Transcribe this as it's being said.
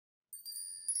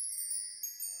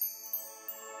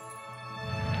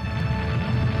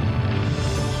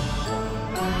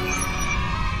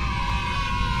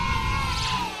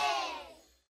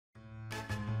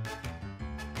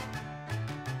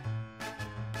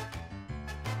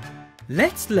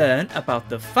Let's learn about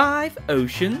the 5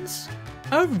 oceans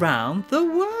around the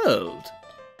world.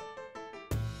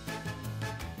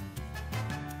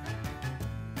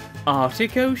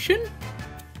 Arctic Ocean,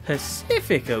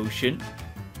 Pacific Ocean,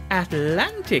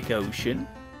 Atlantic Ocean,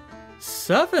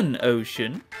 Southern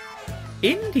Ocean,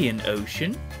 Indian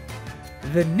Ocean.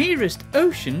 The nearest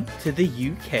ocean to the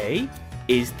UK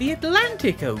is the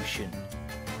Atlantic Ocean.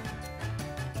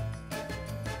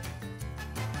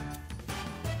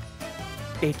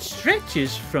 It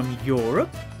stretches from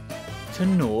Europe to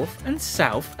North and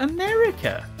South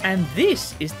America, and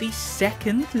this is the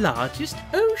second largest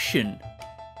ocean.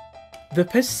 The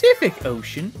Pacific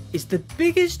Ocean is the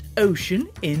biggest ocean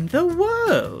in the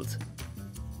world.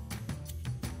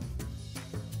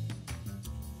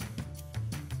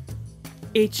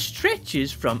 It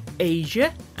stretches from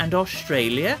Asia and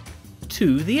Australia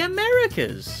to the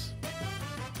Americas.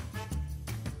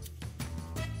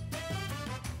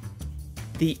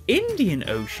 The Indian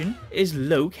Ocean is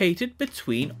located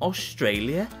between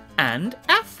Australia and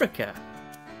Africa.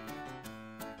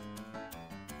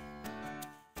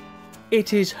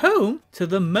 It is home to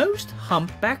the most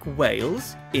humpback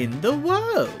whales in the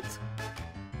world.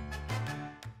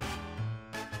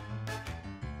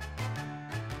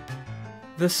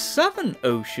 The Southern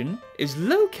Ocean is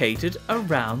located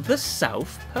around the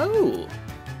South Pole.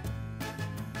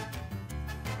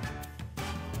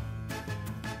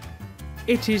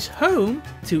 It is home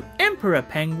to emperor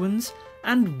penguins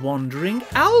and wandering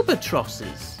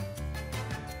albatrosses.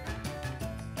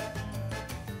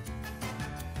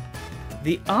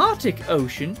 The Arctic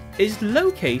Ocean is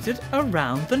located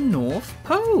around the North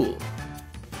Pole.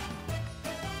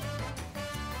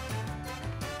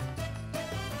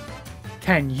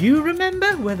 Can you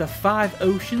remember where the 5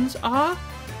 oceans are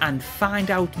and find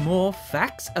out more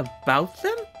facts about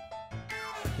them?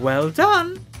 Well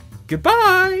done!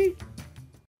 Goodbye!